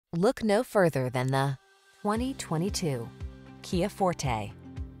Look no further than the 2022 Kia Forte.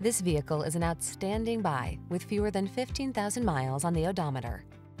 This vehicle is an outstanding buy with fewer than 15,000 miles on the odometer.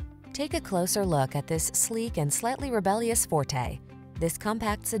 Take a closer look at this sleek and slightly rebellious Forte. This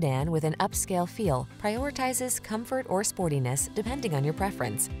compact sedan with an upscale feel prioritizes comfort or sportiness depending on your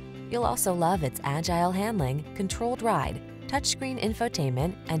preference. You'll also love its agile handling, controlled ride, touchscreen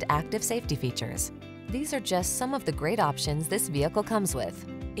infotainment, and active safety features. These are just some of the great options this vehicle comes with: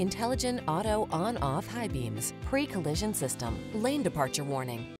 intelligent auto on-off high beams, pre-collision system, lane departure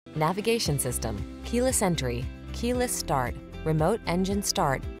warning, navigation system, keyless entry, keyless start, remote engine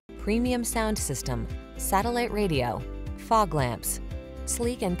start, premium sound system, satellite radio, fog lamps.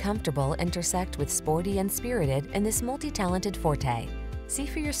 Sleek and comfortable intersect with sporty and spirited in this multi-talented Forte. See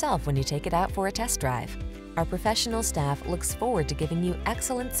for yourself when you take it out for a test drive. Our professional staff looks forward to giving you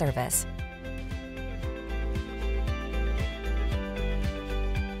excellent service.